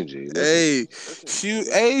 G. Listen, G. Listen. she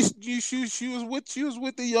was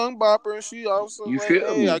with the young bopper, and she also You like,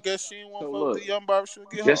 feel hey, I me? guess she didn't want So to fuck with look, the young bopper. She'll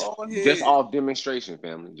get her just own just head. off demonstration,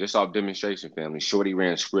 family. Just off demonstration, family. Shorty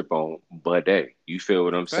ran script on Budday. You feel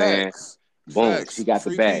what I'm saying? Facts, Boom. She got the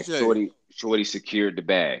Free bag. PJ. Shorty secured the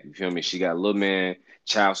bag. You feel me? She got little man,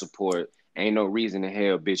 child support. Ain't no reason in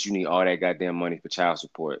hell, bitch, you need all that goddamn money for child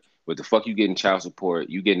support. What the fuck you getting child support?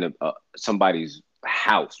 You getting somebody's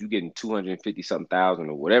house. You getting 250 something thousand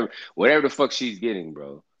or whatever the fuck she's getting,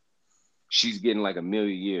 bro. She's getting like $1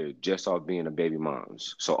 million a year just off being a baby mom.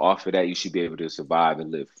 So off of that, you should be able to survive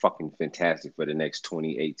and live fucking fantastic for the next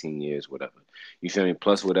 20, 18 years, whatever. You feel me?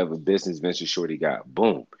 Plus whatever business venture Shorty got.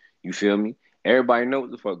 Boom. You feel me? Everybody know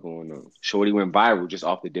what the fuck going on. Shorty went viral just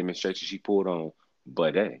off the demonstration she pulled on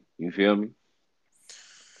Buddy. You feel me?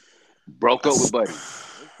 Broke I, up with s- Buddy.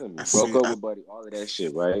 Listen to I me. Broke see. up with Buddy. All of that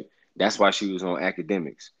shit, right? That's why she was on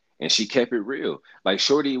academics. And she kept it real. Like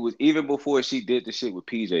Shorty was even before she did the shit with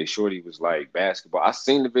PJ, Shorty was like basketball. I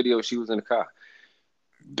seen the video, she was in the car.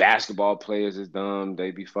 Basketball players is dumb.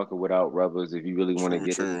 They be fucking without rubbers if you really want to True,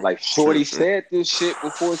 get it. true, Like true, Shorty true, said this shit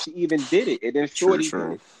before she even did it. And then true, Shorty did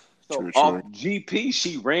true, it. So true, off true, GP,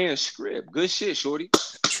 she ran script. Good shit, Shorty.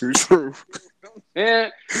 true, true. Yeah,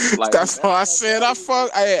 like That's why I said I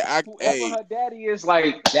fuck. whoever Hey, her daddy is,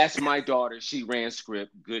 like that's my daughter. She ran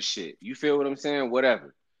script, good shit. You feel what I'm saying?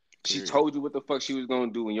 Whatever. She period. told you what the fuck she was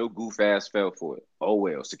gonna do, and your goof ass fell for it. Oh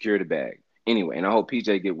well, secure the bag. Anyway, and I hope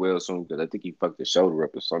PJ get well soon because I think he fucked his shoulder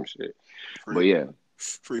up or some shit. But Free, yeah,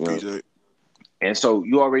 free you know. PJ. And so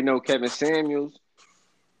you already know Kevin Samuels.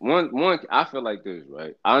 One, I feel like this,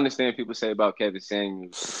 right? I understand people say about Kevin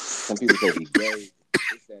Samuels. Some people say he gay,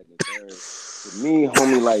 this, that, and the third. To me,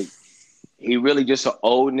 homie, like he really just an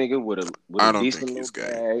old nigga with a I don't think decent little he's gay.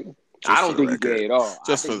 bag. I Just for don't the think he record. gay at all. I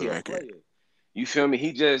Just for think the he a record. player. You feel me?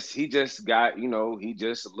 He just got, he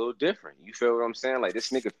just a little different. You feel what I'm saying? Like this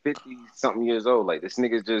nigga 50 something years old. Like this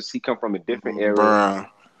nigga he come from a different era. Bruh.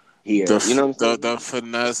 He you know what I'm The saying?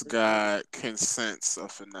 finesse guy can sense a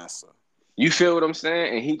finesse. You feel what I'm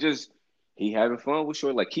saying? And he having fun with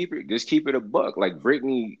Shorty. Like keep it a buck. Like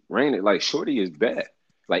Brittany ran it. Like Shorty is bad.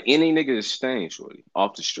 Like any nigga is staying Shorty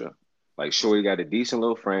off the strip. Like Shorty got a decent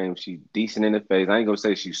little frame. She decent in the face. I ain't gonna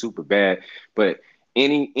say she's super bad, but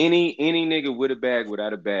any nigga with a bag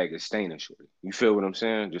without a bag is staying Shorty. You feel what I'm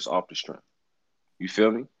saying? Just off the strength. You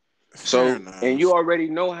feel me? Fair So and you enough. already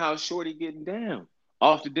know how Shorty getting down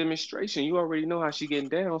off the demonstration. You already know how she getting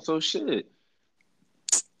down. So shit.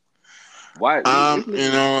 Why this You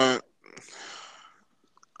nigga? know what?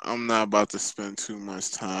 I'm not about to spend too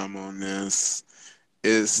much time on this.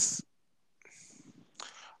 It's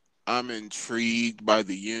I'm intrigued by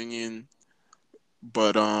the union,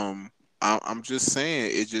 but I'm just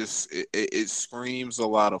saying it screams a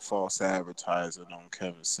lot of false advertising on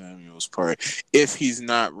Kevin Samuel's part if he's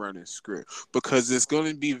not running script because it's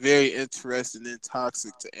going to be very interesting and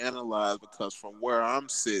toxic to analyze because from where I'm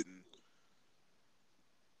sitting,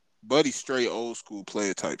 Buddy straight old school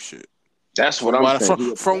player type shit. That's what From I'm what saying.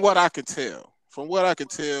 He a from player. what I can tell. From what I can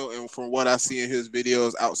tell and from what I see in his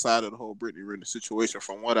videos outside of the whole Brittany Renner situation,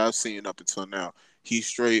 from what I've seen up until now, he's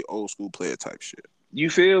straight old school player type shit. You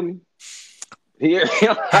feel me? Yeah,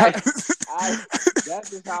 I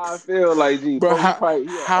that's just how I feel. Like, gee, But he an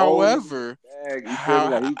old nigga with however, a bag. You feel me? how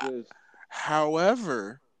Like he just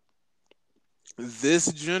however,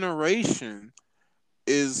 this generation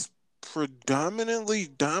is predominantly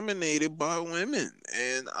dominated by women,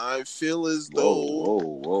 and I feel as whoa, though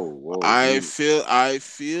whoa, whoa, whoa. You I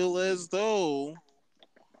feel as though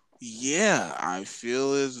yeah, I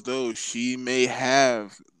feel as though she may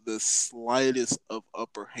have the slightest of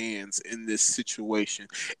upper hands in this situation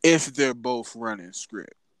if they're both running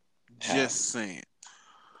script. how? Just saying,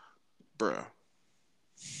 bruh.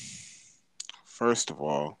 First of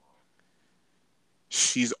all,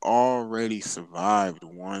 she's already survived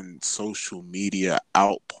one social media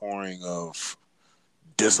outpouring of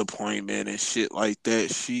disappointment and shit like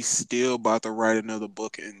that. She's still about to write another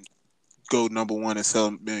book and go number one and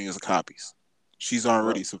sell millions of copies. She's Right,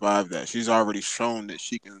 already survived that. She's already shown that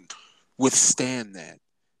she can withstand that.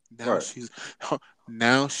 Now right, she's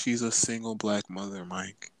now she's a single black mother,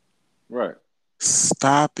 Mike. right.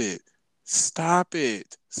 Stop it. Stop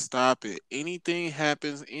it. Stop it. Anything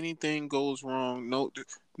happens, anything goes wrong.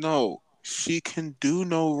 No. She can do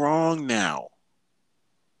no wrong now.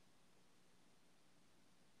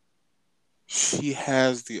 She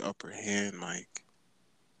has the upper hand, Mike.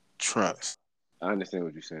 Trust. I understand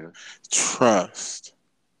what you're saying. Trust.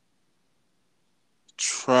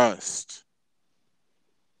 Trust.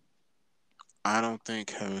 I don't think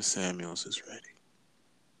Kevin Samuels is ready.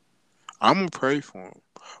 I'm gonna pray for him,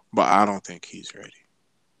 but I don't think he's ready.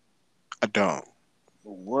 I don't.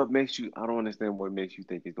 But what makes you? I don't understand what makes you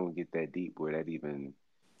think it's gonna get that deep where that even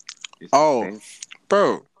is a Oh, thing.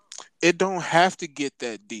 bro, it don't have to get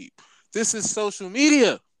that deep. This is social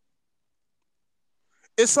media.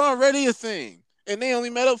 It's already a thing, and they only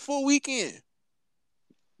met up for a weekend,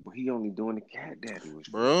 But he only doing the cat daddy with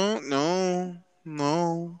Shorty. bro. No.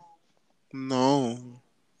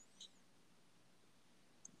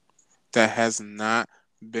 That has not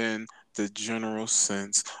been the general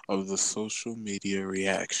sense of the social media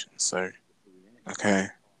reaction, sir. Okay,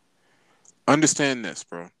 understand this,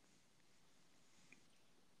 bro.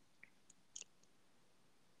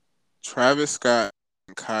 Travis Scott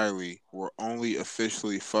and Kylie were only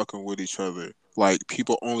officially fucking with each other. Like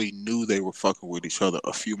people only knew they were fucking with each other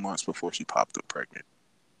a few months before she popped up pregnant.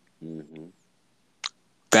 Mm-hmm.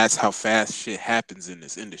 That's how fast shit happens in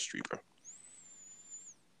this industry, bro.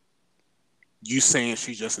 You saying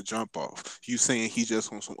she's just a jump off. You saying he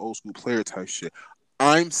just on some old school player type shit.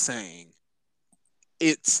 I'm saying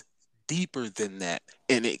it's deeper than that,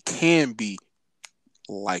 and it can be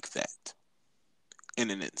like that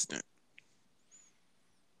in an instant.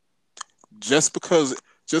 Just because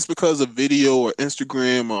Just because a video or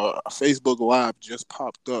Instagram or a Facebook Live just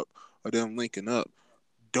popped up or them linking up,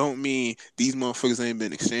 don't mean these motherfuckers ain't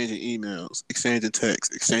been exchanging emails, exchanging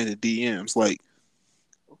texts, exchanging DMs. Like,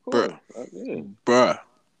 Of bruh, course. Yeah. bruh,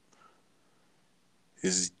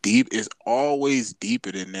 it's deep. It's always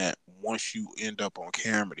deeper than that. Once you end up on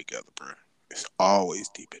camera together, bruh, it's always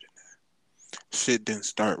deeper than that. Shit didn't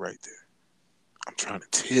start right there. I'm trying to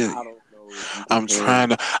tell I you. don't know if you I'm compare. trying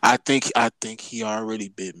to. I think he already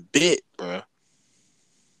been bit, bruh.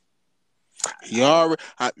 He I don't. already.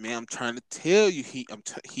 Man, I'm trying to tell you. He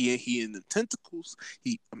in the tentacles.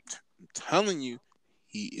 I'm telling you,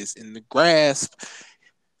 he is in the grasp.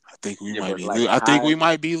 I think we Yeah, might but be. like I think we Kylie,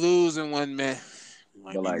 might be losing one, man. We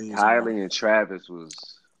might but be like losing one. Kylie and Travis was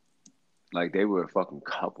like they were a fucking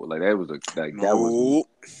couple. Like that was a like that was. Nope.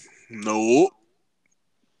 Nope.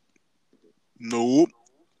 Nope.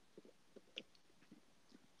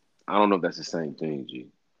 I don't know if that's the same thing, G.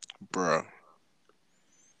 Bruh.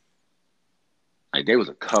 Like they was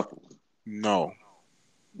a couple. No.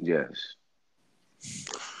 Yes.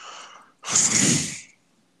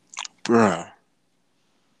 Bruh.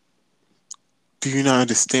 Do you not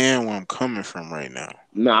understand where I'm coming from right now?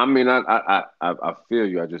 No, I mean I feel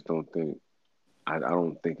you. I just don't think I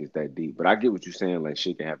don't think it's that deep. But I get what you're saying. Like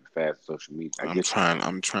shit can happen fast on social media. I get you.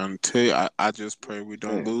 I'm trying to tell you. I just I get pray what we you're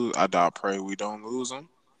don't saying. lose. I pray we don't lose them.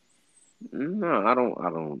 No, I don't.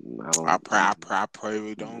 I pray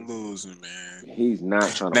we don't lose him, man. He's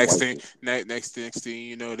not trying to wipe it. Next thing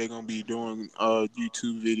you know, they're gonna be doing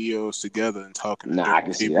YouTube videos together and talking to Nah, I different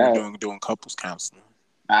can see people and that. doing couples counseling.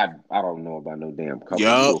 I don't know about no damn couple. You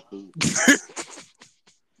Yup. a fool.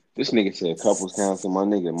 This nigga said couples counseling. My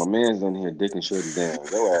nigga, my man's in here dicking shorty down.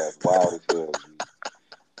 Your ass wild as hell, G.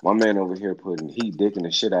 My man over here he dicking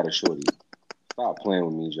the shit out of shorty. Stop playing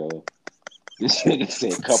with me, Joe. This nigga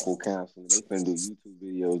said couple counseling. They finna do YouTube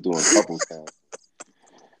videos doing couples counseling.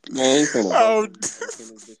 Man, he finna bust Oh his nut and send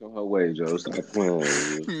this bitch on her way, Joe. Stop playing.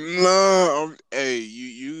 G. no! Hey,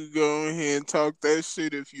 you go ahead and talk that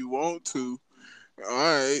shit if you want to. All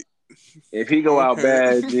right, If he go go out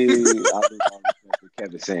ahead. bad, G, I lose all respect for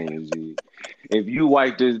Kevin saying, G. If you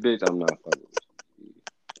wipe this bitch, I'm not fucking with you. G.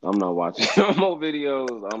 I'm not watching no more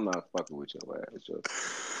videos. I'm not fucking with your ass, Joe.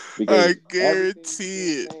 I Because everything you've been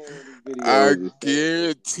guarantee it. saying in these I videos is saying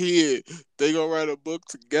different. guarantee it. They gonna write a book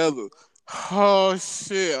together. Oh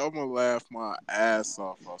shit! I'm gonna laugh my ass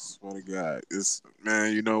off. I swear to God. It's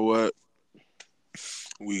man. You know what?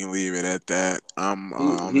 We can leave it at that.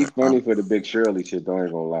 He funny for the Big Shirley shit. Though, I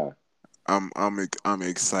ain't gonna lie. I'm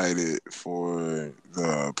excited for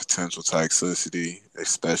the potential toxicity,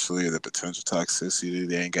 especially the potential toxicity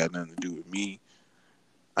that ain't got nothing to do with me.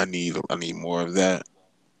 I need more of that.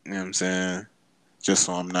 You know what I'm saying? Just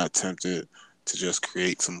so I'm not tempted to just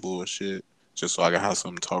create some bullshit, just so I can have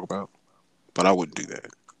something to talk about. But I wouldn't do that.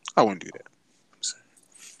 I wouldn't do that.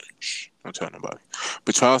 Shh, don't tell nobody.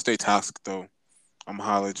 But y'all stay toxic though. I'm gonna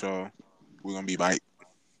holler at y'all. We're gonna be bite.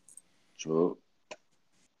 True.